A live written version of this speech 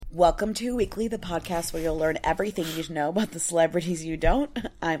Welcome to Weekly, the podcast where you'll learn everything you should know about the celebrities you don't.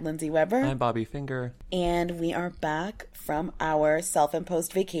 I'm Lindsay Weber. I'm Bobby Finger. And we are back from our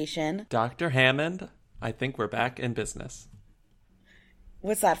self-imposed vacation. Dr. Hammond, I think we're back in business.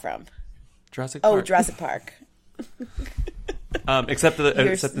 What's that from? Jurassic Park. Oh, Jurassic Park. Except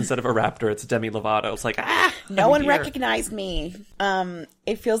instead of a raptor, it's Demi Lovato. It's like, no one recognized me.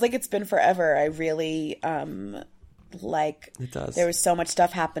 It feels like it's been forever. I really, it does. There was so much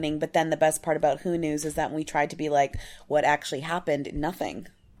stuff happening, but then the best part about Who News is that when we tried to be like, what actually happened? Nothing.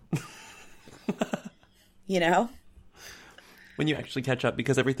 You know? When you actually catch up,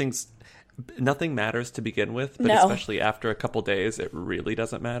 because nothing matters to begin with, but No. especially after a couple days, it really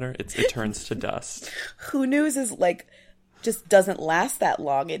doesn't matter. It turns to dust. Who News is like, just doesn't last that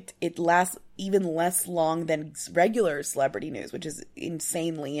long. It lasts even less long than regular celebrity news, which is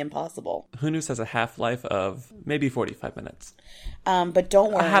insanely impossible. Who News has a half-life of maybe 45 minutes. But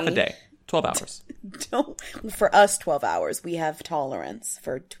don't worry. A half a day. 12 hours. For us, 12 hours. We have tolerance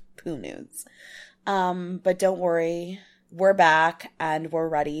for Who News. But don't worry. We're back and we're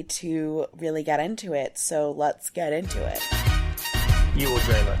ready to really get into it. So let's get into it. You or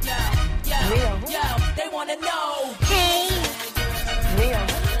Jayla? Yo, they want to know. Hey. Hey.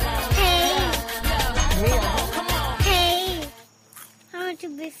 Come on. Hey. I want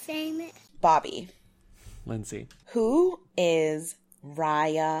to be famous. Bobby. Lindsay. Who is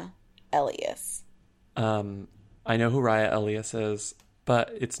Raya Elias? I know who Raya Elias is,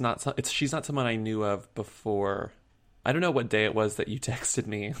 but she's not someone I knew of before. I don't know what day it was that you texted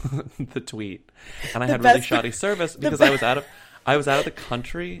me the tweet, and I had really shoddy service because I was out of the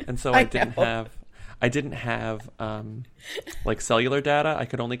country, and so I didn't have like cellular data. I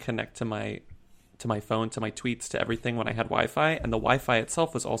could only connect to my phone, to my tweets, to everything when I had Wi-Fi, and the Wi-Fi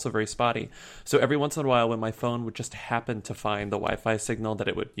itself was also very spotty. So every once in a while, when my phone would just happen to find the Wi-Fi signal that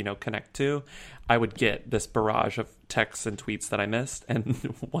it would, connect to, I would get this barrage of texts and tweets that I missed. And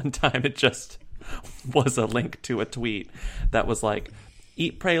one time it just was a link to a tweet that was like,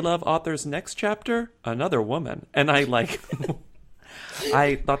 "Eat, Pray, Love author's next chapter, another woman." And I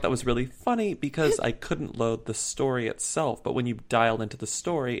I thought that was really funny because I couldn't load the story itself. But when you dial into the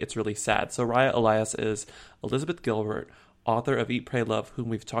story, it's really sad. So Raya Elias is Elizabeth Gilbert, author of Eat, Pray, Love, whom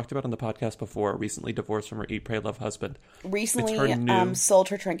we've talked about on the podcast before, recently divorced from her Eat, Pray, Love husband. Recently sold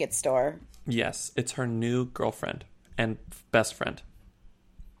her trinket store. Yes, it's her new girlfriend and best friend.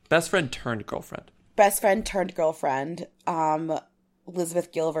 Best friend turned girlfriend. Best friend turned girlfriend.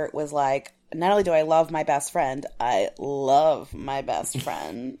 Elizabeth Gilbert was like, not only do I love my best friend, I love my best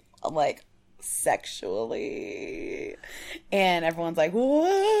friend, like, sexually. And everyone's like,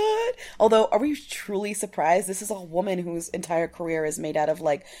 what? Although, are we truly surprised? This is a woman whose entire career is made out of,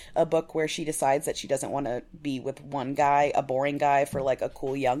 like, a book where she decides that she doesn't want to be with one guy, a boring guy, for, like, a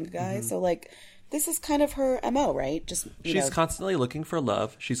cool young guy. Mm-hmm. So, like, this is kind of her MO, right? She's constantly looking for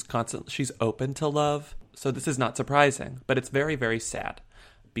love. She's open to love. So this is not surprising, but it's very, very sad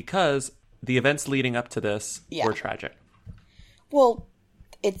because the events leading up to this were tragic. Well,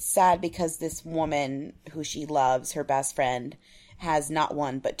 it's sad because this woman who she loves, her best friend, has not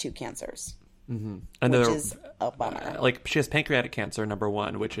one but two cancers. Mm-hmm. Which is a bummer. She has pancreatic cancer, number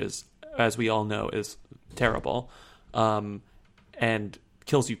one, which is, as we all know, is terrible, and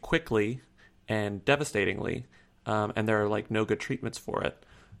kills you quickly and devastatingly, and there are, no good treatments for it.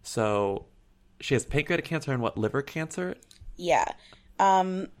 So she has pancreatic cancer and liver cancer? Yeah.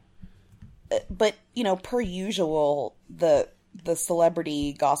 But, per usual, the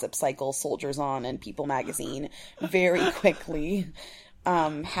celebrity gossip cycle soldiers on, and People magazine very quickly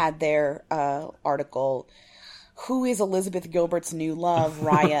had their article, "Who is Elizabeth Gilbert's new love,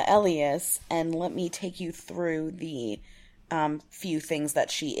 Raya Elias?" And let me take you through the few things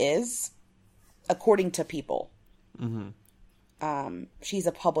that she is, according to People. Mm-hmm. She's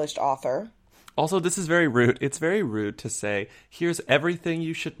a published author. Also, this is very rude. It's very rude to say, here's everything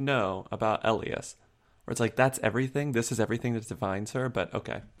you should know about Elias. Where it's like, that's everything? This is everything that defines her? But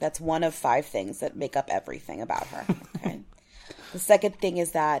okay. That's one of 5 things that make up everything about her. Okay. The second thing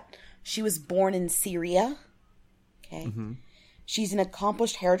is that she was born in Syria. Okay. Mm-hmm. She's an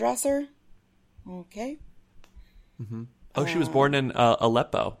accomplished hairdresser. Okay. Mm-hmm. Oh, she was born in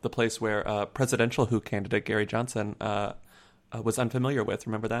Aleppo, the place where presidential WHO candidate Gary Johnson was unfamiliar with.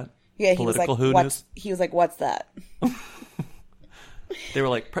 Remember that? Yeah, Political he news? He was like, what's that? They were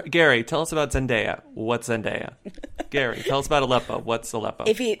like, Gary, tell us about Zendaya. What's Zendaya? Gary, tell us about Aleppo. What's Aleppo?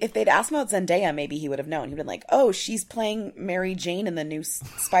 If they'd asked him about Zendaya, maybe he would have known. He'd been like, oh, she's playing Mary Jane in the new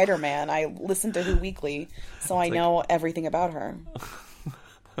Spider-Man. I listened to Who Weekly, so I know everything about her.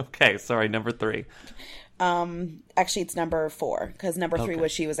 Okay, sorry, number 3. Actually, it's number 4, because number 3 Okay.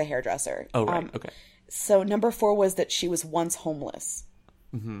 was she was a hairdresser. Oh, right. Okay. So number 4 was that she was once homeless.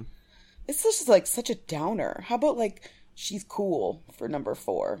 Mm-hmm. It's just like such a downer. How about like she's cool for number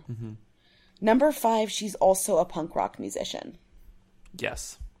 4? Mm-hmm. Number 5, she's also a punk rock musician.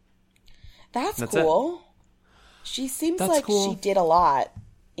 Yes. That's That's cool. She seems That's like cool. she did a lot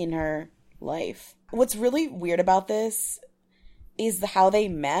in her life. What's really weird about this is how they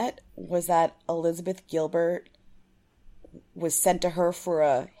met was that Elizabeth Gilbert was sent to her for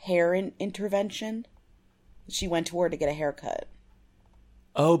a hair intervention. She went to her to get a haircut.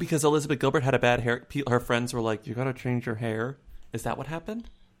 Oh, because Elizabeth Gilbert had a bad hair. Her friends were like, "You gotta change your hair." Is that what happened?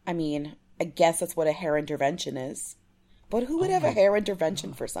 I mean, I guess that's what a hair intervention is. But who would have a hair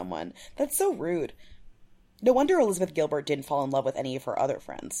intervention for someone? That's so rude. No wonder Elizabeth Gilbert didn't fall in love with any of her other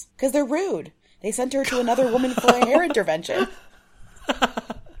friends. Because they're rude. They sent her to another woman for a hair intervention.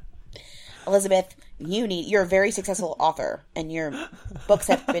 Elizabeth, you're a very successful author, and your books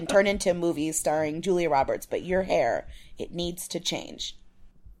have been turned into movies starring Julia Roberts, but your hair, it needs to change.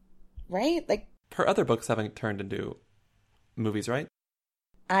 Right? Like, Her other books haven't turned into movies, right?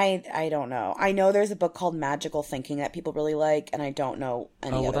 I don't know. I know there's a book called Magical Thinking that people really like, and I don't know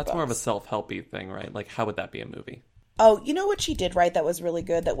any Oh, well, other that's more of a books. self-helpy thing, right? Like, how would that be a movie? Oh, you know what she did right that was really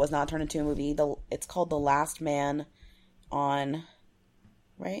good that was not turned into a movie? It's called The Last Man on...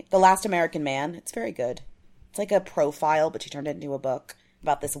 Right? The Last American Man. It's very good. It's like a profile, but she turned it into a book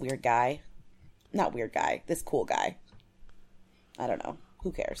about this weird guy. Not weird guy. This cool guy. I don't know.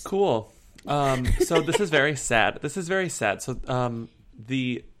 Who cares? Cool. So this is very sad. This is very sad. So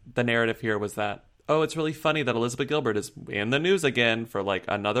the narrative here was that, oh, it's really funny that Elizabeth Gilbert is in the news again for like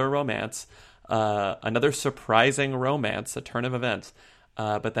another romance, another surprising romance, a turn of events,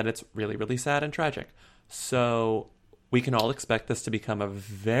 but then it's really, really sad and tragic. So we can all expect this to become a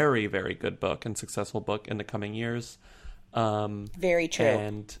very, very good book and successful book in the coming years. Very true.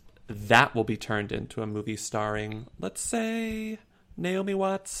 And that will be turned into a movie starring, let's say, Naomi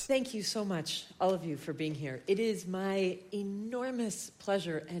Watts. Thank you so much, all of you, for being here. It is my enormous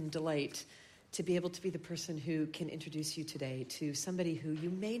pleasure and delight to be able to be the person who can introduce you today to somebody who you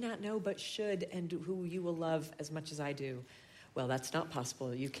may not know but should, and who you will love as much as I do. Well, that's not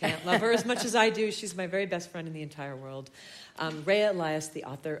possible. You can't love her as much as I do. She's my very best friend in the entire world. Rhea Elias, the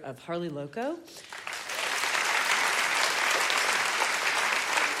author of Harley Loco.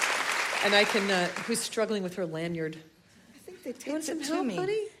 And I can, who's struggling with her lanyard. I think they You want taped some it to help, me.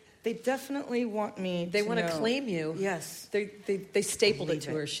 buddy? They definitely want me They to want to know. claim you. Yes. They stapled it Believe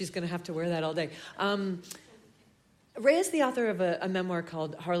to it. her. She's going to have to wear that all day. Ray is the author of a memoir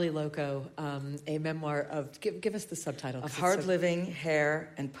called Harley Loco, a memoir of, give us the subtitle. Of hard living,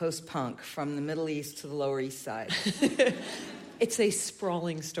 hair, and post-punk from the Middle East to the Lower East Side. It's a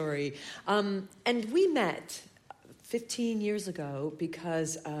sprawling story. And we met 15 years ago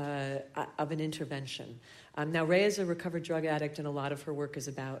because of an intervention. Now, Ray is a recovered drug addict, and a lot of her work is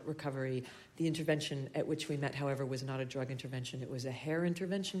about recovery. The intervention at which we met, however, was not a drug intervention. It was a hair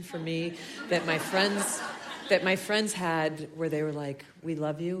intervention for me that my friends had, where they were like, "We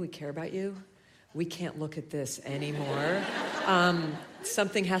love you, we care about you. We can't look at this anymore.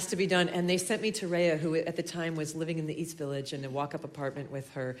 Something has to be done." And they sent me to Rhea, who at the time was living in the East Village in a walk-up apartment with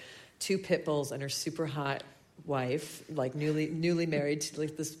her 2 pit bulls and her super hot wife, like newly married to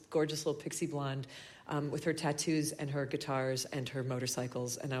like this gorgeous little pixie blonde, with her tattoos and her guitars and her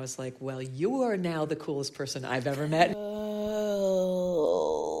motorcycles. And I was like, well, you are now the coolest person I've ever met.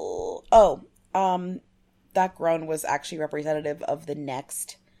 That groan was actually representative of the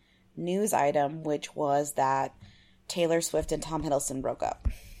next news item, which was that Taylor Swift and Tom Hiddleston broke up.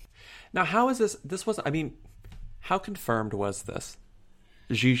 Now, how is this? This was, I mean, how confirmed was this?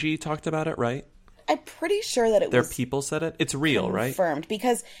 Gigi talked about it, right? I'm pretty sure that it Their was people said it. It's real, right? confirmed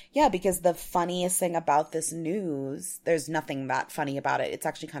because the funniest thing about this news, there's nothing that funny about it. It's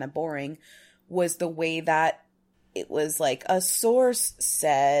actually kind of boring, was the way that it was like a source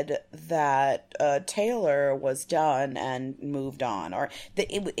said that Taylor was done and moved on, or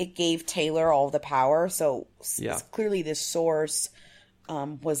it gave Taylor all the power. So Yeah. clearly this source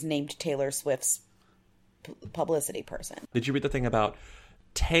was named Taylor Swift's publicity person. Did you read the thing about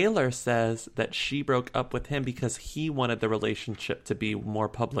Taylor says that she broke up with him because he wanted the relationship to be more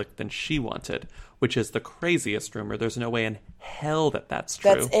public than she wanted, which is the craziest rumor. There's no way in hell that that's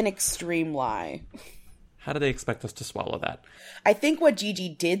true. That's an extreme lie. How do they expect us to swallow that? I think what Gigi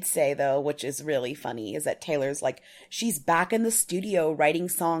did say, though, which is really funny, is that Taylor's like, she's back in the studio writing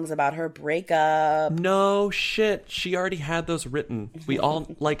songs about her breakup. No shit. She already had those written. We all,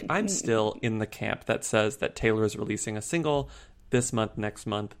 like, I'm still in the camp that says that Taylor is releasing a single this month, next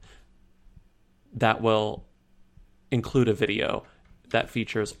month. that will include a video that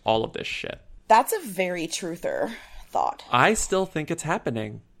features all of this shit. That's a very truther thought. I still think it's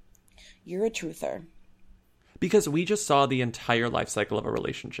happening. You're a truther. Because we just saw the entire life cycle of a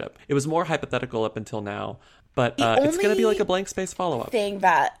relationship. It was more hypothetical up until now, but it's going to be like a blank space follow-up. The thing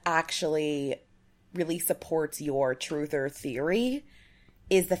that actually really supports your truther theory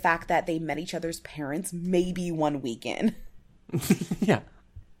is the fact that they met each other's parents maybe 1 week in. Yeah.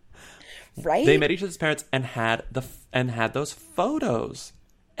 Right? They met each other's parents and had those photos.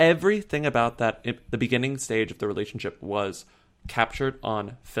 Everything about the beginning stage of the relationship was captured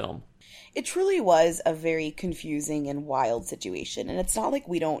on film. It truly was a very confusing and wild situation. And it's not like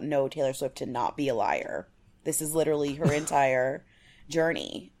we don't know Taylor Swift to not be a liar. This is literally her entire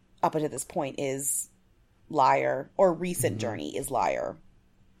journey up until this point is liar, or recent journey is liar.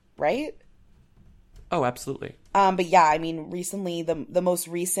 Right? Oh, absolutely. But yeah, I mean, recently, the most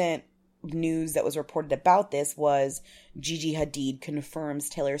recent news that was reported about this was Gigi Hadid confirms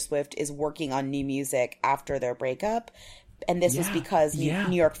Taylor Swift is working on new music after their breakup. And this was because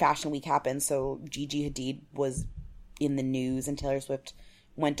New York Fashion Week happened, so Gigi Hadid was in the news, and Taylor Swift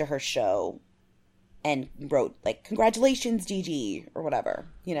went to her show and wrote, like, "Congratulations, Gigi," or whatever,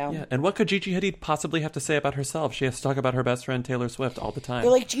 you know? Yeah, and what could Gigi Hadid possibly have to say about herself? She has to talk about her best friend Taylor Swift all the time.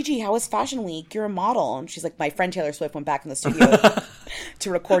 They're like, "Gigi, how was Fashion Week? You're a model." And she's like, "My friend Taylor Swift went back in the studio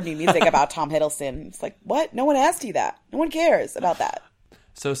to record new music about Tom Hiddleston." It's like, what? No one asked you that. No one cares about that.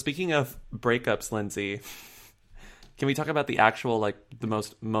 So speaking of breakups, Lindsay, can we talk about the actual, like, the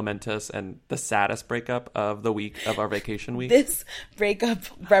most momentous and the saddest breakup of the week, of our vacation week? This breakup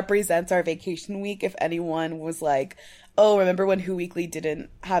represents our vacation week. If anyone was like, oh, remember when Who Weekly didn't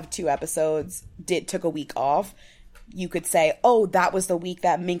have 2 episodes, took a week off? You could say, oh, that was the week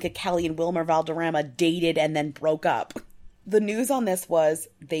that Minka Kelly and Wilmer Valderrama dated and then broke up. The news on this was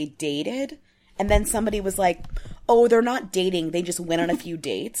they dated, and then somebody was like, oh, they're not dating, they just went on a few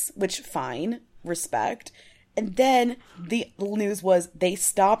dates, which, fine, respect. And then the news was they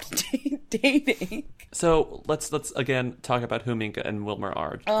stopped dating. So let's again talk about who Minka and Wilmer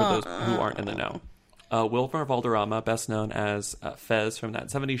are, for those who aren't in the know. Wilmer Valderrama, best known as Fez from That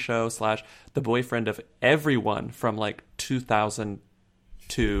 70s Show / the boyfriend of everyone from like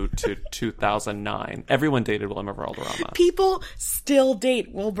 2002 to 2009. Everyone dated Wilmer Valderrama. People still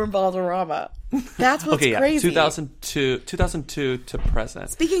date Wilmer Valderrama. That's what's okay, yeah, crazy. 2002 to present.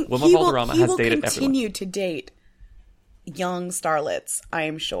 Speaking, Wilmer he Valderrama has will dated continue everyone. to date young starlets, I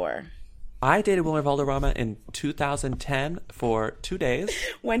am sure. I dated Wilmer Valderrama in 2010 for 2 days.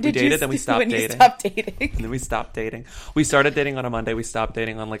 When did we dated, you? Then we stopped when dating. You stopped dating. And then we stopped dating. We started dating on a Monday. We stopped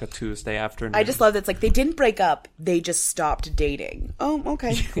dating on like a Tuesday afternoon. I just love that it's like they didn't break up. They just stopped dating. Oh,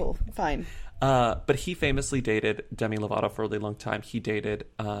 okay, cool, fine. But he famously dated Demi Lovato for a really long time. He dated,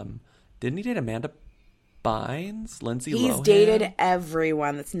 didn't he date Amanda Bynes? Lindsay Lohan? He's dated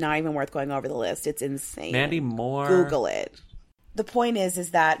everyone. That's not even worth going over the list. It's insane. Mandy Moore. Google it. The point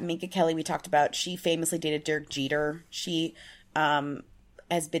is that Minka Kelly, we talked about, she famously dated Dirk Jeter. She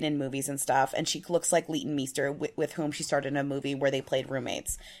has been in movies and stuff, and she looks like Leighton Meester, with whom she started in a movie where they played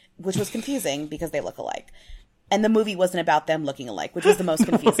roommates, which was confusing because they look alike. And the movie wasn't about them looking alike, which was the most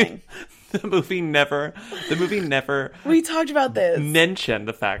confusing. The movie never We talked about this. mentioned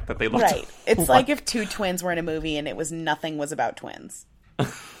the fact that they looked Right. It's alike. like if 2 twins were in a movie and nothing was about twins.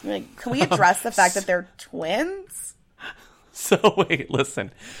 Like, can we address the fact that they're twins? So wait,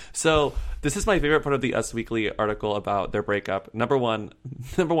 listen. So this is my favorite part of the Us Weekly article about their breakup. Number one,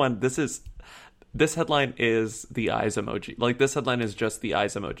 this headline is the eyes emoji. Like, this headline is just the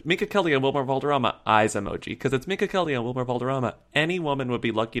eyes emoji. Minka Kelly and Wilmer Valderrama, eyes emoji. Because it's Minka Kelly and Wilmer Valderrama. Any woman would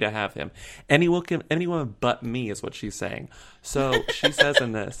be lucky to have him. Any woman but me is what she's saying. So she says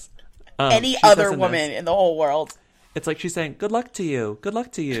in this. Any other woman in the whole world. It's like she's saying, good luck to you. Good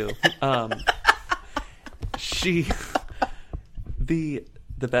luck to you. The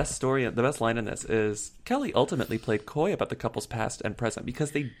best line in this is Kelly ultimately played coy about the couple's past and present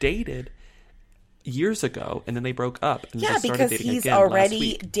because they dated years ago and then they broke up and Yeah, just started because dating he's again last already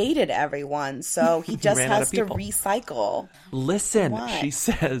week. dated everyone, so he just ran out has of to people. recycle. Listen, Why? she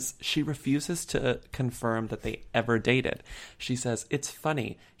says she refuses to confirm that they ever dated. She says, it's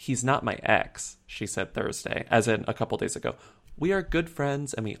funny, he's not my ex, she said Thursday, as in a couple days ago. We are good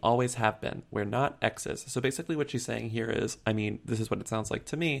friends and we always have been. We're not exes. So basically what she's saying here is, I mean, this is what it sounds like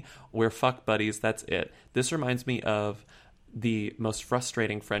to me. We're fuck buddies. That's it. This reminds me of the most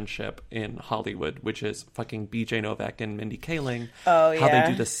frustrating friendship in Hollywood, which is fucking BJ Novak and Mindy Kaling. Oh, How yeah.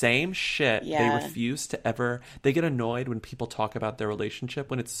 they do the same shit. Yeah. They refuse to ever... They get annoyed when people talk about their relationship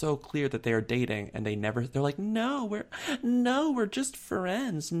when it's so clear that they are dating, and they're like, no, we're just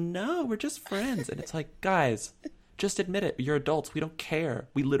friends. No, we're just friends. And it's like, guys, just admit it. You're adults. We don't care.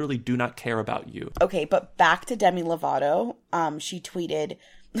 We literally do not care about you. Okay, but back to Demi Lovato. She tweeted...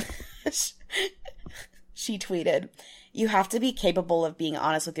 She tweeted, "You have to be capable of being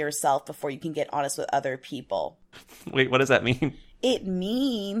honest with yourself before you can get honest with other people." Wait, what does that mean? It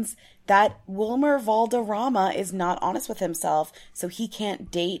means that Wilmer Valderrama is not honest with himself, so he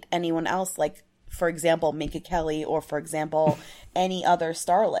can't date anyone else, like, for example, Minka Kelly, or, for example, any other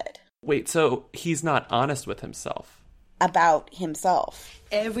starlet. Wait, so he's not honest with himself? About himself.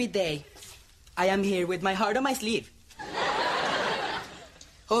 Every day, I am here with my heart on my sleeve.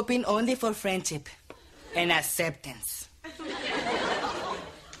 Hoping only for friendship and acceptance.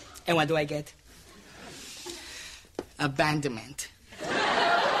 And what do I get? Abandonment.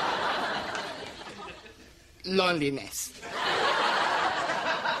 Loneliness.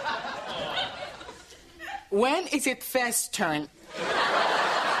 When is it Fest's turn?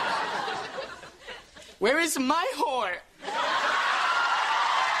 Where is my whore?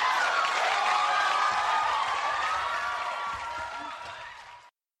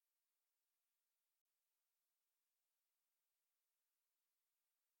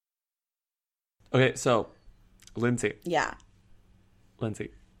 Okay, so Lindsay. Yeah.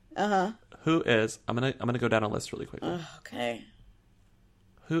 Lindsay. Uh-huh. Who is... I'm gonna go down a list really quickly. Okay.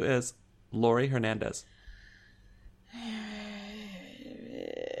 Who is Lori Hernandez?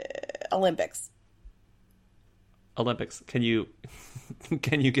 Olympics. Can you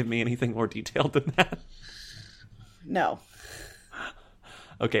give me anything more detailed than that? No.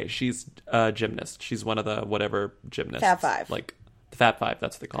 Okay, she's a gymnast. She's one of the whatever gymnasts. Fab Five. Like the Fab Five,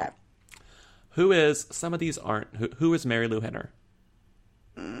 that's what they call Okay. it. Who is... Some of these aren't... Who is Mary Lou Henner?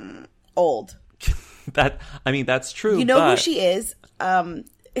 Old. That's true. You know but... who she is?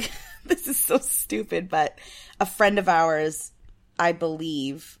 This is so stupid, but a friend of ours, I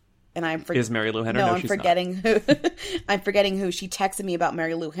believe, and I'm Is Mary Lou Henner? No, No, I'm she's forgetting who. I'm forgetting who. She texted me about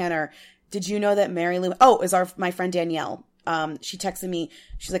Mary Lou Henner. Did you know that Mary Lou? Oh, is my friend Danielle. She texted me.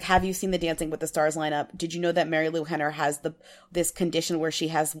 She's like, "Have you seen the Dancing with the Stars lineup? Did you know that Mary Lou Henner has this condition where she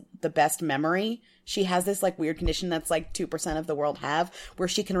has the best memory? She has this like weird condition that's like 2% of the world have, where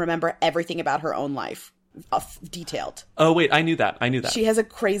she can remember everything about her own life, detailed. Oh wait, I knew that. She has a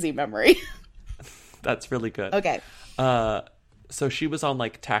crazy memory. That's really good. Okay. So she was on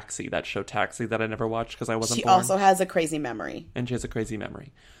like Taxi, that show Taxi that I never watched because I wasn't She born. also has a crazy memory. And she has a crazy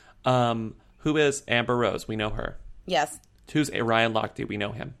memory. Who is Amber Rose? We know her. Yes. Who's Ryan Lochte? We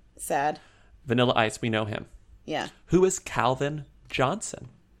know him. Sad. Vanilla Ice? We know him. Yeah. Who is Calvin Johnson?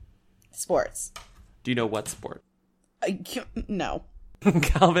 Sports. Do you know what sport? No.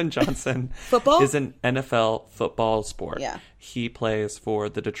 Calvin Johnson Football? is an NFL football sport. Yeah. He plays for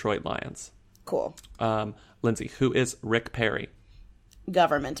the Detroit Lions. Cool. Lindsay, who is Rick Perry?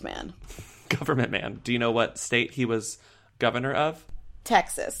 Government man. Government man. Do you know what state he was governor of?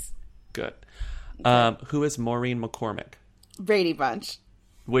 Texas. Good. Who is Maureen McCormick? Brady Bunch.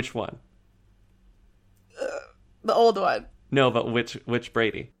 Which one? The old one. No, but which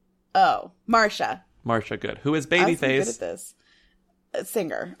Brady? Oh, Marsha. Marsha, good. Who is I was good at Babyface? this. A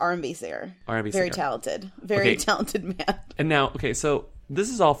singer. R&B singer. R&B Very singer. talented. Very Okay. talented man. And now, okay, so this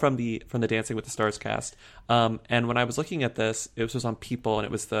is all from the Dancing with the Stars cast. And when I was looking at this, it was on People, and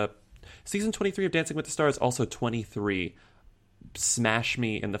it was the season 23 of Dancing with the Stars, also 23. Smash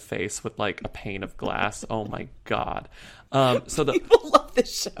me in the face with like a pane of glass. Oh my god. So the People love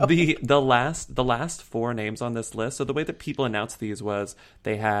this show. the last four names on this list. So the way that People announced these was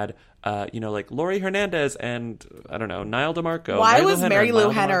they had like Lori Hernandez and I don't know, Niall DeMarco. Why was Henner, Mary Lou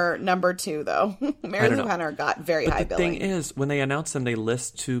Niall Henner number 2 though? Mary don't Lou know. Henner got very high The billing. thing is, when they announce them, they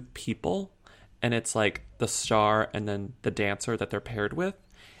list 2 people, and it's like the star and then the dancer that they're paired with.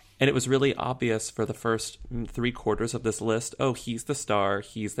 And it was really obvious for the first 3/4 of this list. Oh, he's the star,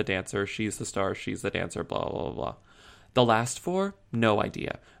 he's the dancer, she's the star, she's the dancer, blah, blah, blah, blah. The last 4, no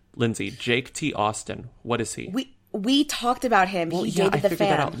idea. Lindsay, Jake T. Austin, what is he? We talked about him. Well, He yeah, dated I the figured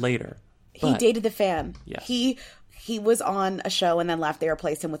fan. that out later. He But- dated the fan. Yes. He was on a show and then left. They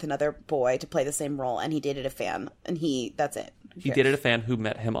replaced him with another boy to play the same role, and he dated a fan. And that's it. He dated a fan who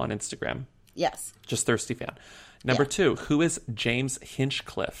met him on Instagram. Yes. Just thirsty fan. Number 2, who is James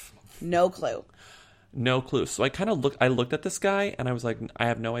Hinchcliffe? No clue. No clue. So I looked at this guy and I was like, I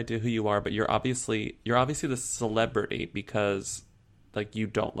have no idea who you are, but you're obviously the celebrity because like you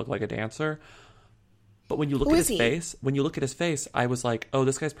don't look like a dancer. But when you look Who at is his face, I was like, oh,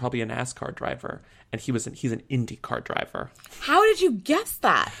 this guy's probably a NASCAR driver, and he's an IndyCar driver. How did you guess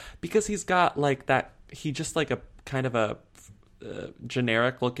that? Because he's got like that. He just like a kind of a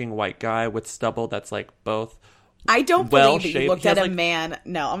generic looking white guy with stubble that's like both. I don't believe that you well-shaped. looked He has, at a like, man.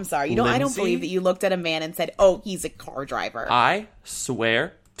 No, I'm sorry. I don't Lindsay? believe that you looked at a man and said, "Oh, he's a car driver." I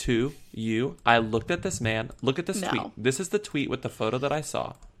swear to you, I looked at this man. Look at this No. tweet. This is the tweet with the photo that I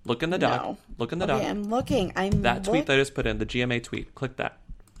saw. Look in the doc. No. Look in the Okay, doc. I'm looking. That tweet that I just put in, the GMA tweet. Click that.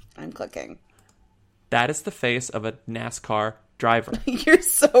 I'm clicking. That is the face of a NASCAR driver. You're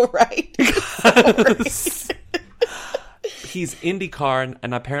so right. He's IndyCar,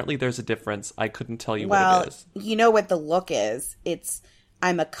 and apparently there's a difference. I couldn't tell you Well, what it is. you know what the look is.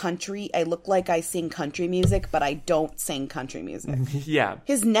 I look like I sing country music, but I don't sing country music. Yeah.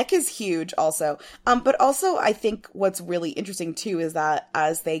 His neck is huge also. But also I think what's really interesting too is that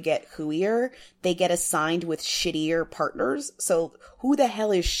as they get hooier, they get assigned with shittier partners. So who the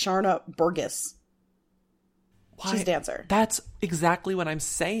hell is Sharna Burgess? Why? She's a dancer. That's exactly what I'm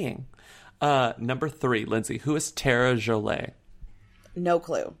saying. Number 3, Lindsay. Who is Tara Jolie? No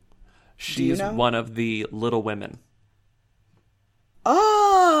clue. She's know? one of the Little Women.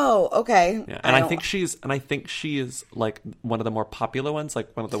 Oh, okay. Yeah, and I think she is like one of the more popular ones,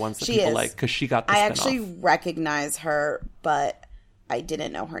 like one of the ones that She people is. like because she got the I spinoff. actually recognize her, but I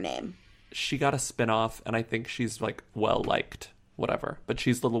didn't know her name. She got a spinoff, and I think she's like well liked, whatever. But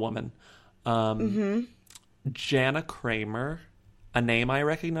she's Little Woman. Jana Kramer, a name I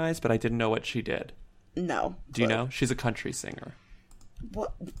recognize, but I didn't know what she did. No. Do you know? She's a country singer.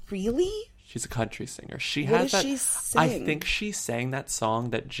 What? Really? She's a country singer. She What has does that. she I sing? think she sang that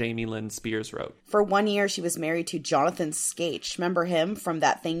song that Jamie Lynn Spears wrote. For 1 year, she was married to Jonathan Skache. Remember him from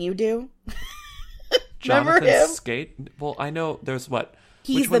That Thing You Do? Jonathan him? Skate. Well, I know there's what.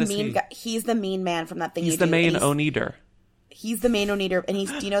 He's Which the one is mean he? guy. He's the mean man from That Thing He's You the Do. main and Oneater. He's the main Oneater. And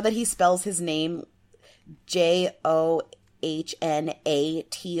do you know that he spells his name Johnathan?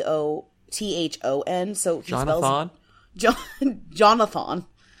 So he Jonathan. spells Jonathan.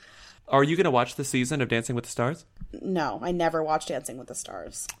 Are you going to watch the season of Dancing with the Stars? No, I never watched Dancing with the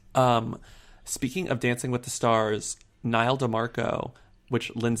Stars. Speaking of Dancing with the Stars, Niall DeMarco,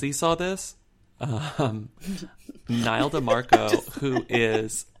 which Lindsay saw this. Niall DeMarco, who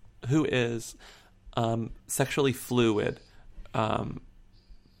is sexually fluid,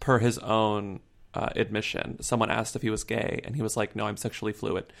 per his own admission. Someone asked if he was gay, and he was like, "No, I'm sexually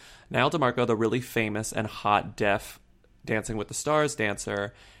fluid." Niall DeMarco, the really famous and hot deaf Dancing with the Stars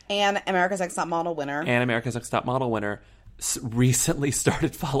dancer, And America's Next Top Model winner. and America's Next Top Model winner, recently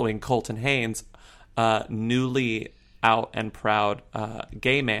started following Colton Haynes, newly out and proud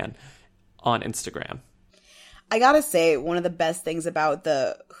gay man, on Instagram. I gotta say, one of the best things about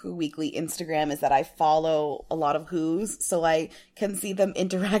the Who Weekly Instagram is that I follow a lot of Who's, so I can see them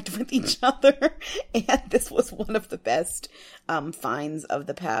interact with each other. And this was one of the best finds of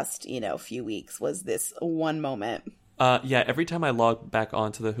the past, few weeks, was this one moment. Yeah, every time I log back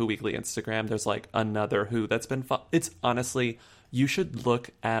onto the Who Weekly Instagram, there's like another Who that's been it's honestly, you should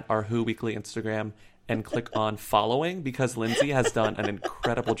look at our Who Weekly Instagram and click on following, because Lindsay has done an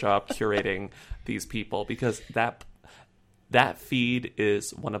incredible job curating these people, because that feed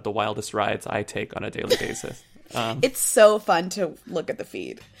is one of the wildest rides I take on a daily basis. It's so fun to look at the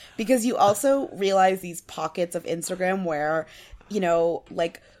feed, because you also realize these pockets of Instagram where,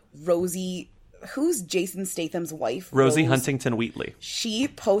 like Rosie, who's Jason Statham's wife? Rosie Rose. Huntington Wheatley. She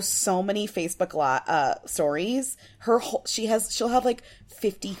posts so many Facebook stories. She'll have like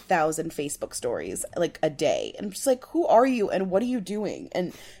 50,000 Facebook stories like a day, and I'm just like, who are you and what are you doing?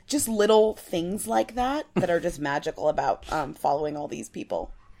 And just little things like that are just magical about following all these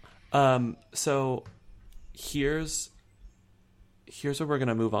people. So here's where we're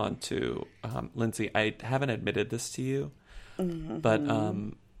gonna move on to, Lindsay. I haven't admitted this to you, but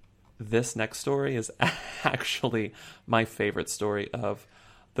this next story is actually my favorite story of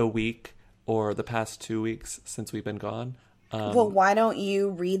the week, or the past 2 weeks since we've been gone. Well, why don't you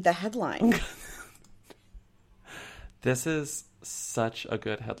read the headline? This is such a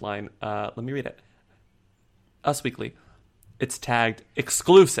good headline. Let me read it. Us Weekly. It's tagged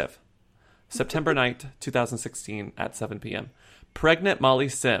exclusive. September 9th, 2016 at 7 p.m. Pregnant Molly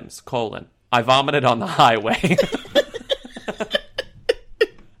Sims, I vomited on the highway.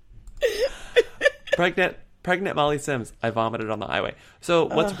 Pregnant Molly Sims, I vomited on the highway. So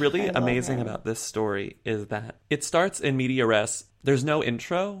what's really amazing about this story is that it starts in media res. There's no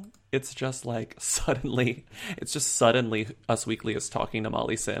intro. It's just like suddenly Us Weekly is talking to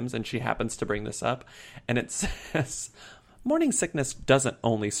Molly Sims, and she happens to bring this up. And it says, Morning sickness doesn't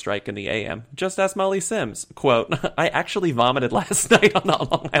only strike in the AM. Just ask Molly Sims. Quote, I actually vomited last night on the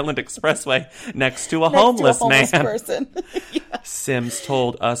Long Island Expressway next to a homeless man. Person. Yeah. Sims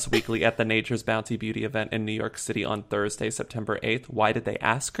told Us Weekly at the Nature's Bounty Beauty event in New York City on Thursday, September 8th. Why did they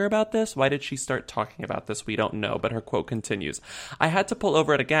ask her about this? Why did she start talking about this? We don't know, but her quote continues. I had to pull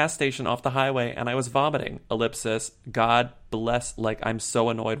over at a gas station off the highway and I was vomiting. Ellipsis. God bless, like, I'm so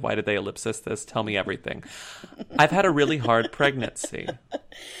annoyed. Why did they ellipsis this? Tell me everything. I've had a really hard pregnancy.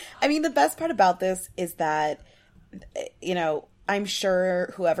 I mean, the best part about this is that, you know, I'm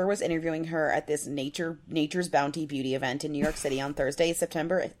sure whoever was interviewing her at this Nature's Bounty Beauty event in New York City on Thursday,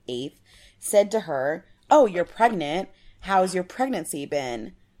 September 8th, said to her, oh, you're pregnant. How's your pregnancy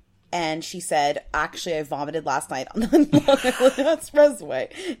been? And she said, actually, I vomited last night on the Long Island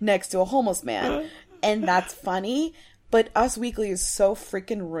Expressway next to a homeless man. And that's funny. But Us Weekly is so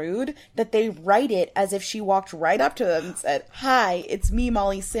freaking rude that they write it as if she walked right up to them and said, hi, it's me,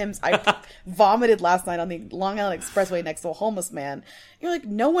 Molly Sims. I vomited last night on the Long Island Expressway next to a homeless man. You're like,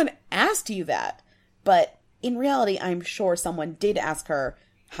 no one asked you that. But in reality, I'm sure someone did ask her,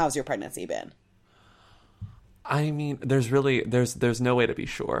 how's your pregnancy been? I mean, there's no way to be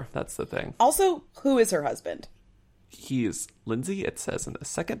sure. That's the thing. Also, who is her husband? He's Lindsay, it says in the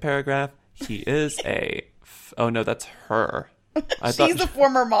second paragraph. He is a... Oh, no, that's her. She's a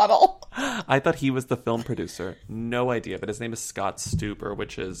former model. I thought he was the film producer. No idea, but his name is Scott Stuber,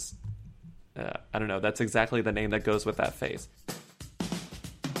 which is... I don't know. That's exactly the name that goes with that face.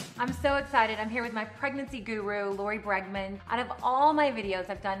 I'm so excited. I'm here with my pregnancy guru, Lori Bregman. Out of all my videos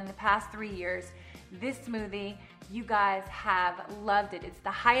I've done in the past 3 years, this smoothie, you guys have loved it. It's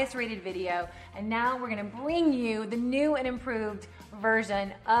the highest rated video, and now we're gonna bring you the new and improved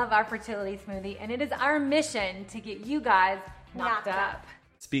version of our fertility smoothie, and it is our mission to get you guys knocked up.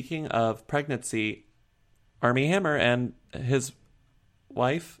 Speaking of pregnancy, Armie Hammer and his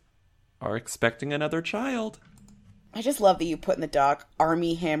wife are expecting another child. I just love that you put in the doc,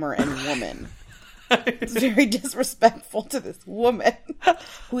 Armie Hammer and woman. It's very disrespectful to this woman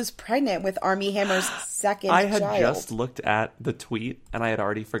who is pregnant with Armie Hammer's second child. I had just looked at the tweet and I had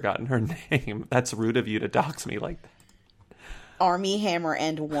already forgotten her name. That's rude of you to dox me like that. Armie Hammer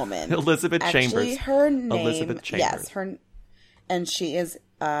and woman. Elizabeth Chambers. Actually, her name. Elizabeth Chambers. Yes, her. And she is.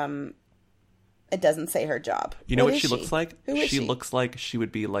 It doesn't say her job. You know what she looks like? Who is she? She looks like she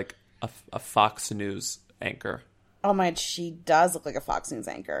would be like a Fox News anchor. Oh my! She does look like a Fox News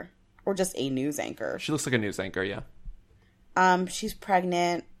anchor. Or just a news anchor. She looks like a news anchor, yeah. She's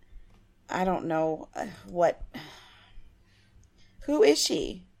pregnant. I don't know what. Who is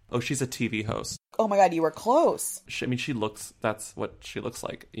she? Oh, she's a TV host. Oh my God, you were close. That's what she looks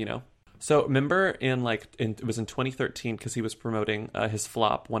like, you know? So remember it was in 2013 because he was promoting his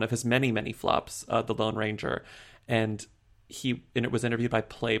flop, one of his many, many flops, The Lone Ranger. And it was interviewed by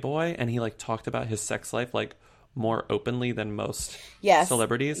Playboy, and he talked about his sex life more openly than most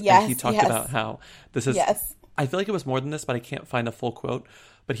celebrities. Yes, and he talked about how this is... Yes. I feel like it was more than this, but I can't find the full quote.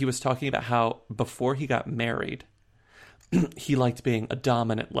 But he was talking about how before he got married, he liked being a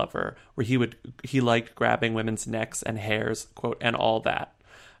dominant lover, where he liked grabbing women's necks and hairs, quote, and all that.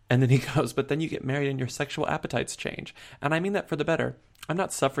 And then he goes, but then you get married and your sexual appetites change. And I mean that for the better. I'm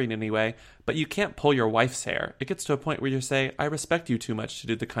not suffering in any way, but you can't pull your wife's hair. It gets to a point where you say, I respect you too much to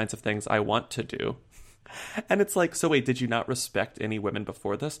do the kinds of things I want to do. And it's like, so wait, did you not respect any women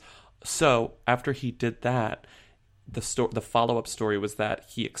before this? So after he did that, the follow-up story was that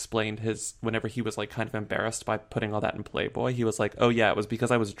he explained whenever he was kind of embarrassed by putting all that in Playboy, he was like, oh yeah, it was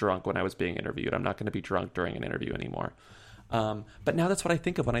because I was drunk when I was being interviewed. I'm not going to be drunk during an interview anymore. But now that's what I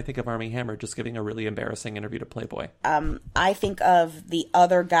think of when I think of Armie Hammer, just giving a really embarrassing interview to Playboy. I think of the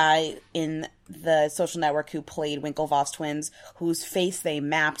other guy in the Social Network who played Winklevoss twins, whose face they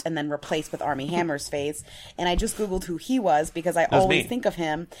mapped and then replaced with Armie Hammer's face. And I just Googled who he was because I always think of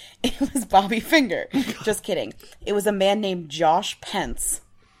him. It was Bobby Finger. Just kidding. It was a man named Josh Pence.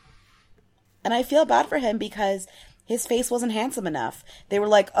 And I feel bad for him because his face wasn't handsome enough. They were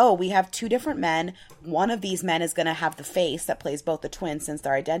like, oh, we have two different men. One of these men is going to have the face that plays both the twins since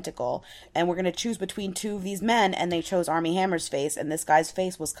they're identical. And we're going to choose between two of these men. And they chose Armie Hammer's face. And this guy's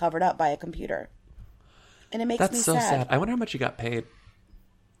face was covered up by a computer. And it makes me sad. That's so sad. I wonder how much he got paid.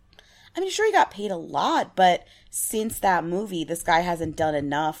 I mean, sure, he got paid a lot. But since that movie, this guy hasn't done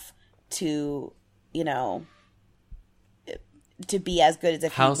enough to, to be as good as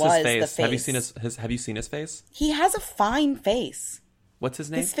if How's he was his face? the face. Have you seen his face? He has a fine face. What's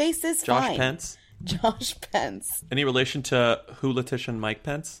his name? His face is Josh fine. Pence? Josh Pence. Any relation to who, Letitia and Mike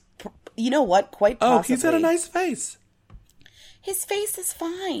Pence? You know what? Quite possibly. Oh, he's got a nice face. His face is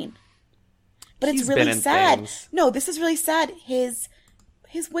fine. But He's it's really been in sad. things. No, this is really sad. His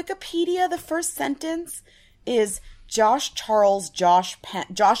Wikipedia, the first sentence is Joshua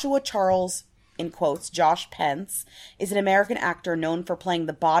Charles, in quotes, Josh Pence, is an American actor known for playing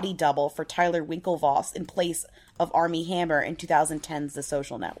the body double for Tyler Winklevoss in place of Armie Hammer in 2010's The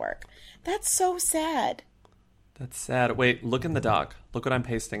Social Network. That's so sad. That's sad. Wait, look in the doc. Look what I'm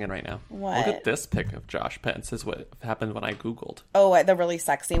pasting in right now. What? Look at this pic of Josh Pence is what happened when I Googled. Oh, the really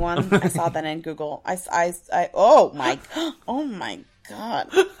sexy one. I saw that in Google. Oh my God.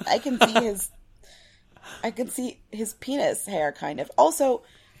 I can see his penis hair kind of. Also,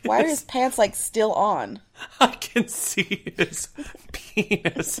 why are his pants like still on? I can see his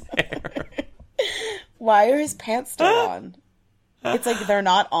penis hair. Why are his pants still on? It's like they're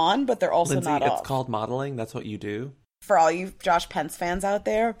not on, but they're also Lindsay, not off. it's called modeling. That's what you do. For all you Josh Pence fans out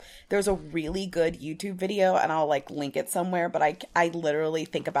there, there's a really good YouTube video, and I'll like link it somewhere, but I literally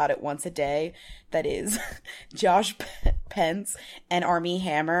think about it once a day. That is Josh Pence and Armie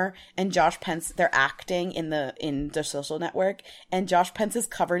Hammer, and Josh Pence, they're acting in the Social Network, and Josh Pence is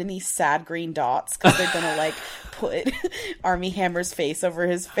covered in these sad green dots because they're gonna like put Armie Hammer's face over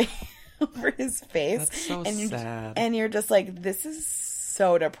his face. That's so sad. And you're just like, this is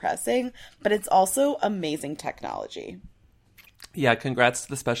so depressing, but it's also amazing technology. Yeah, congrats to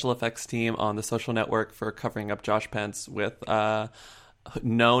the special effects team on The Social Network for covering up Josh Pence with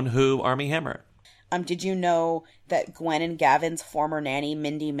known who Armie Hammer. Did you know that Gwen and Gavin's former nanny,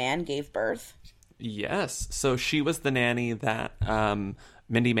 Mindy Mann, gave birth? Yes. So she was the nanny that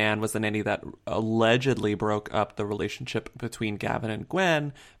Mindy Mann was the nanny that allegedly broke up the relationship between Gavin and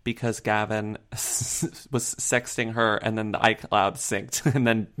Gwen because Gavin was sexting her and then the iCloud synced. And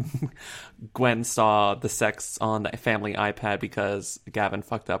then Gwen saw the sex on the family iPad because Gavin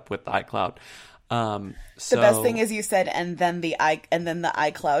fucked up with the iCloud. The best thing is you said, and then the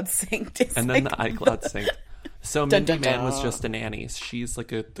iCloud synced. And then the iCloud synced. So Mindy Mann was just a nanny. She's like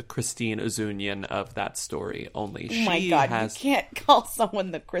the Christine Azunian of that story. Only oh my God, you can't call someone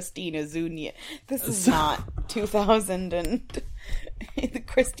the Christine Azunian. This is not 2000 and the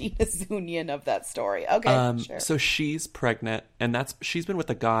Christine Azunian of that story. Okay, sure. So she's pregnant, and she's been with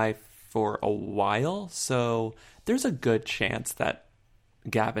a guy for a while. So there's a good chance that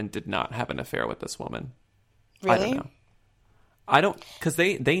Gavin did not have an affair with this woman. Really? I don't know. Because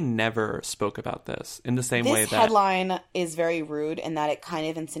they never spoke about this in the same way that... This headline is very rude in that it kind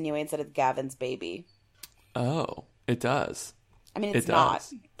of insinuates that it's Gavin's baby. Oh, it does. I mean, it's not,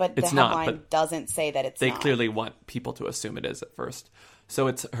 but the headline doesn't say that it's not. They clearly want people to assume it is at first. So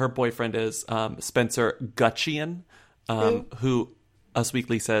it's her boyfriend is Spencer Gutchian, who Us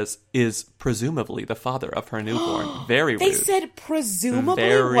Weekly says is presumably the father of her newborn. Very rude. They said presumably?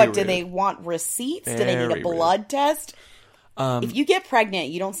 Very what, rude. Do they want receipts? Very do they need a blood test? If you get pregnant,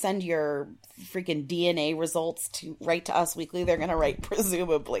 you don't send your freaking DNA results right to Us Weekly. They're going to write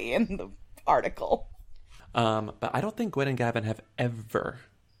presumably in the article. But I don't think Gwen and Gavin have ever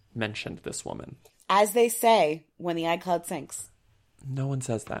mentioned this woman. As they say when the iCloud syncs. No one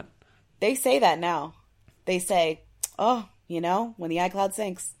says that. They say that now. They say, when the iCloud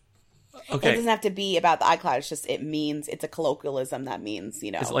syncs. Okay. It doesn't have to be about the iCloud. It's just, it's a colloquialism that means,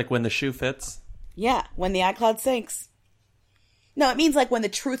 Is it like when the shoe fits? Yeah, when the iCloud syncs. No, it means like when the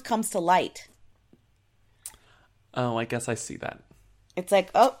truth comes to light. Oh, I guess I see that. It's like,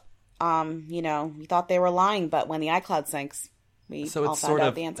 we thought they were lying, but when the iCloud syncs, we all found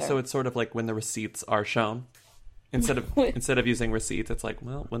out the answer. So it's sort of like when the receipts are shown. Instead of using receipts, it's like,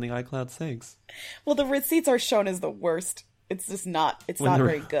 well, when the iCloud syncs. Well, the receipts are shown as the worst. It's just not. It's not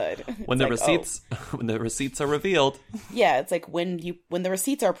very good. When the receipts are revealed. Yeah, it's like when the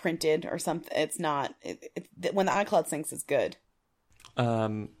receipts are printed or something. It's not. When the iCloud syncs is good.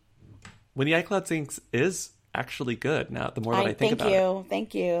 When the iCloud syncs is actually good. Now, the more that I think about it.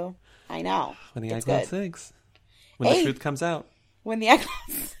 Thank you. I know. When the iCloud syncs. When the truth comes out. When the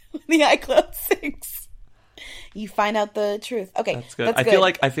iCloud syncs. You find out the truth. Okay, that's good.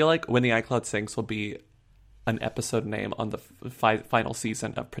 I feel like when the iCloud syncs will be an episode name on the final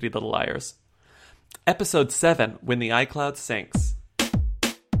season of Pretty Little Liars. Episode 7, When the iCloud Syncs.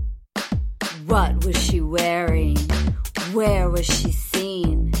 What was she wearing? Where was she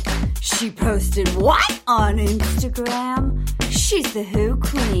seen? She posted what on Instagram? She's the Who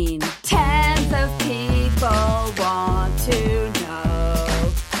Queen. Tens of people want to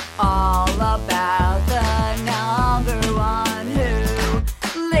know all about the number one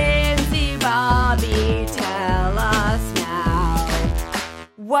Who. Lindsay, Bobby, tell us now.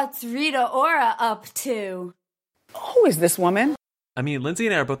 What's Rita Ora up to? Who is this woman? I mean, Lindsay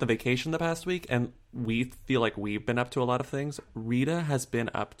and I are both on vacation the past week, and we feel like we've been up to a lot of things. Rita has been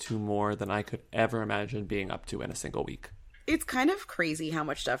up to more than I could ever imagine being up to in a single week. It's kind of crazy how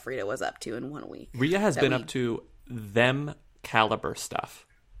much stuff Rita was up to in 1 week. Rita has been up to them caliber stuff.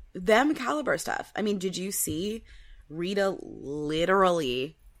 Them caliber stuff. I mean, did you see Rita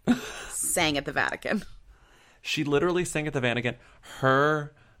literally sang at the Vatican? She literally sang at the Vatican.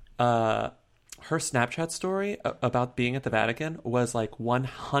 Her Snapchat story about being at the Vatican was like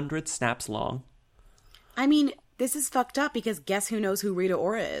 100 snaps long. I mean, this is fucked up because guess who knows who Rita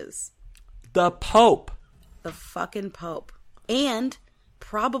Ora is? The Pope. The fucking Pope. And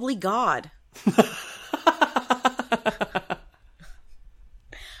probably God.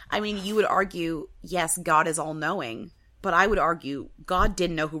 I mean, you would argue, yes, God is all-knowing, but I would argue God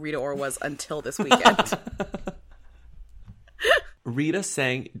didn't know who Rita Ora was until this weekend. Rita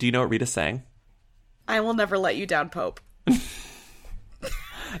sang, do you know what Rita sang? I will never let you down, Pope.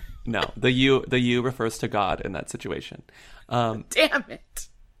 No, the you refers to God in that situation. Damn it.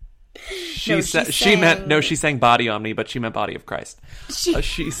 She sang Body on Me, but she meant Body of Christ.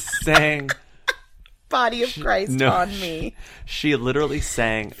 She sang Body of Christ on Me. She literally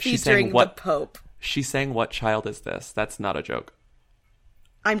sang. Featuring she sang what the Pope. She sang What Child Is This? That's not a joke.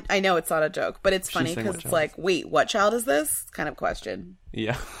 I know it's not a joke, but it's funny because it's like, wait, what child is this? Kind of question.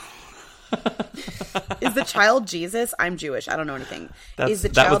 Yeah. Is the child Jesus? I'm Jewish. I don't know anything. That was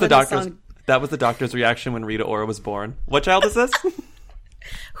the doctor's reaction when Rita Ora was born. What child is this?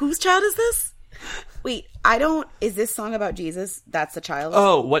 Whose child is this? Wait, is this song about Jesus? That's the child?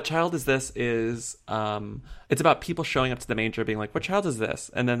 Oh, What Child Is This is, it's about people showing up to the manger being like, what child is this?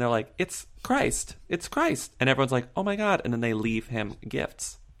 And then they're like, it's Christ. It's Christ. And everyone's like, oh my God. And then they leave him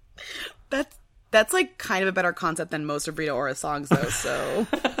gifts. That's like kind of a better concept than most of Rita Ora's songs though, so.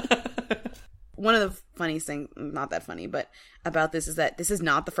 One of the funniest things, not that funny, but about this is that this is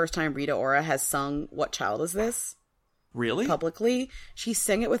not the first time Rita Ora has sung What Child Is This? Really? Publicly. She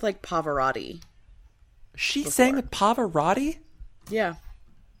sang it with like Pavarotti. She sang with Pavarotti? Yeah.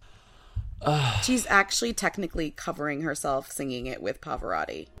 She's actually technically covering herself singing it with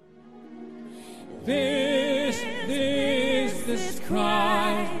Pavarotti. This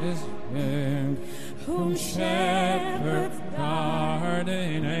Christ is Him, whom shepherds guard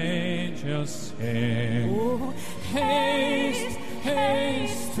and angels sing. Oh, haste,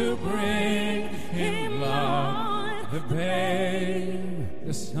 haste to bring Him love, the babe,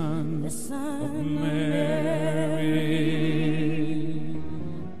 the Son of Mary.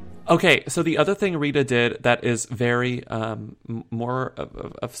 Okay, so the other thing Rita did that is very more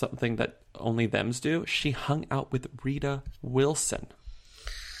of something that only thems do, she hung out with Rita Wilson.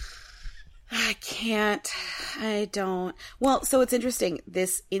 I don't. Well, so it's interesting.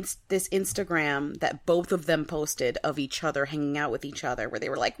 This Instagram that both of them posted of each other hanging out with each other, where they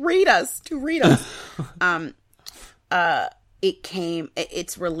were like, two Ritas.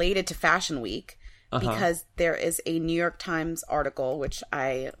 It's related to Fashion Week because there is a New York Times article, which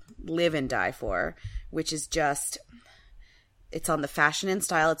I live and die for, which is just, it's on the Fashion and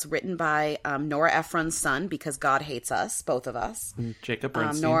Style. It's written by Nora Ephron's son, because God hates us, both of us. Jacob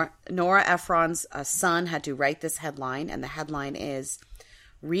Bernstein. Nora Ephron's son had to write this headline, and the headline is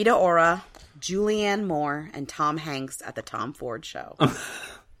Rita Ora, Julianne Moore, and Tom Hanks at the Tom Ford Show.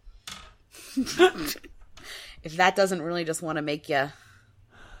 If that doesn't really just want to make you know.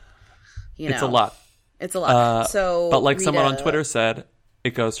 It's a lot. It's a lot. But like Rita, someone on Twitter said,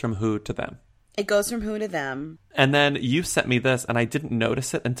 it goes from who to them. It goes from who to them. And then you sent me this, and I didn't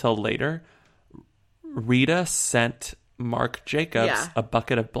notice it until later. Rita sent Marc Jacobs a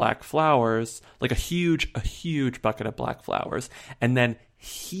bucket of black flowers, like a huge bucket of black flowers. And then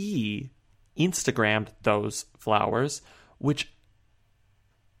he Instagrammed those flowers, which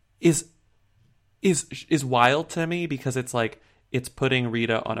is wild to me because it's like, it's putting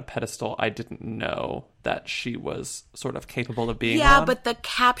Rita on a pedestal I didn't know that she was sort of capable of being on. Yeah, but the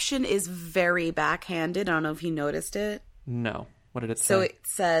caption is very backhanded. I don't know if you noticed it. No. What did it say? So it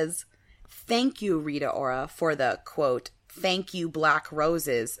says, thank you, Rita Ora, for the, quote, thank you, Black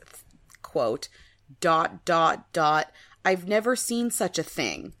Roses, quote, ... I've never seen such a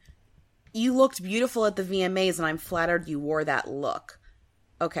thing. You looked beautiful at the VMAs, and I'm flattered you wore that look.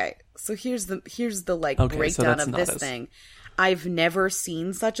 Okay, so here's the breakdown of this thing. I've never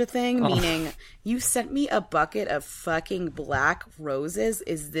seen such a thing, meaning you sent me a bucket of fucking black roses.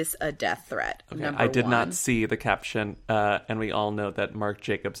 Is this a death threat? Okay, I did not see the caption, and we all know that Marc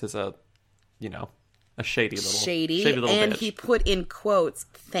Jacobs is a shady little and bitch. He put in quotes,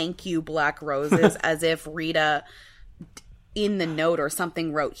 thank you, Black Roses, as if Rita in the note or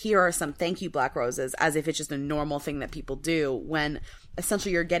something wrote, here are some thank you black roses, as if it's just a normal thing that people do, when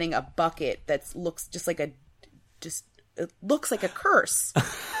essentially you're getting a bucket that looks just like it looks like a curse.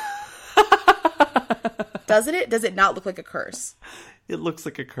 Doesn't it? Does it not look like a curse? It looks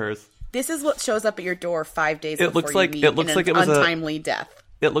like a curse. This is what shows up at your door 5 days before you meet in an untimely death.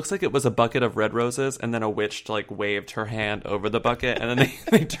 It looks like it was a bucket of red roses, and then a witch like waved her hand over the bucket, and then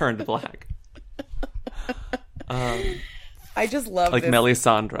they turned black. I just love like this.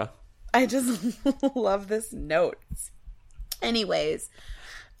 Melisandre. I just love this note. Anyways,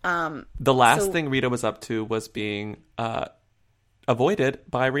 the last thing Rita was up to was being avoided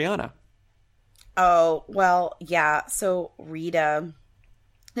by Rihanna. Oh, well, yeah. So Rita,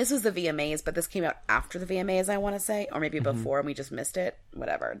 this was the VMAs, but this came out after the VMAs, I want to say, or maybe before, and we just missed it.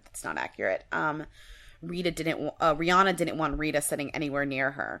 Whatever, it's not accurate. Rihanna didn't want Rita sitting anywhere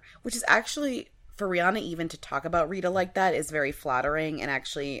near her, which is actually, for Rihanna even to talk about Rita like that is very flattering, and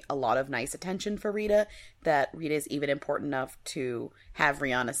actually a lot of nice attention for Rita, that Rita is even important enough to have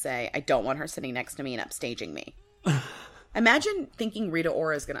Rihanna say, I don't want her sitting next to me and upstaging me. Imagine thinking Rita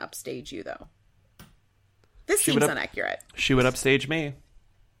Ora is going to upstage you, though. This seems inaccurate. She would upstage me.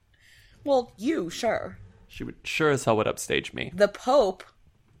 Well, you, sure. She would sure as hell would upstage me. The Pope,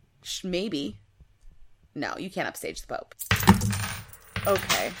 maybe. No, you can't upstage the Pope.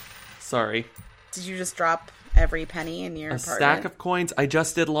 Okay. Sorry. Did you just drop every penny in your apartment? A stack of coins. I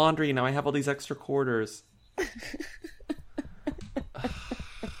just did laundry. Now I have all these extra quarters.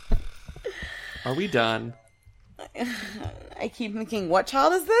 Are we done? I keep thinking, what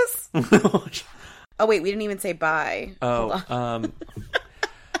child is this? Oh, wait, we didn't even say bye.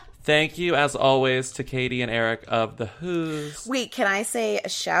 Thank you, as always, to Katie and Eric of The Who's. Wait, can I say a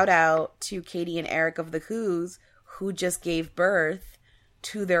shout out to Katie and Eric of The Who's, who just gave birth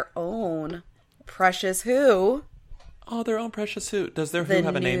to their own Precious Who. Oh, their own Precious Who. Does their Who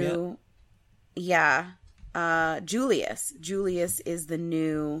have a name yet? Yeah. Julius. Julius is the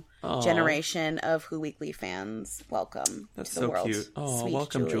new generation of Who Weekly fans. Welcome to the world. That's so cute. Oh, Sweet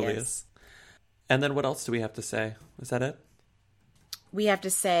welcome, Julius. And then what else do we have to say? Is that it? We have to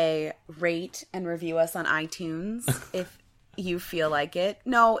say rate and review us on iTunes if you feel like it.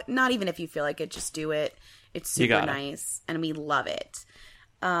 No, not even if you feel like it. Just do it. It's super nice, and we love it.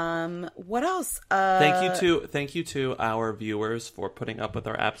 What else? Thank you to our viewers for putting up with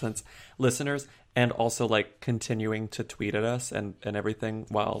our absence, listeners, and also like continuing to tweet at us and everything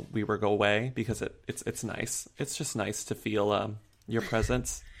while we were away, because it's nice. It's just nice to feel your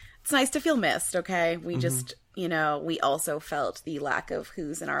presence. It's nice to feel missed, okay? We just, we also felt the lack of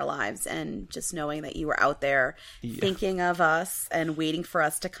Who's in our lives, and just knowing that you were out there thinking of us and waiting for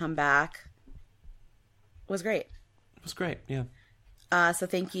us to come back was great. It was great, yeah. So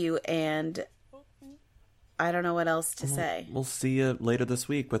thank you, and I don't know what else to say. We'll see you later this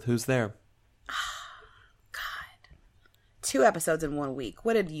week with Who's There. God. 2 episodes in 1 week.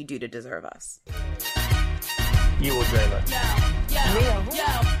 What did you do to deserve us? You will dream it. Yo,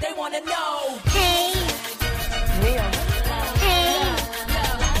 they want to know. Hey. Hey.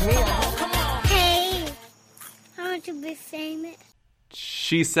 Come on. Hey. I want to be famous.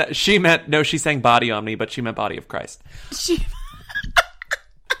 She sang Body on Me, but she meant Body of Christ.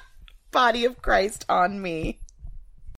 Body of Christ on me.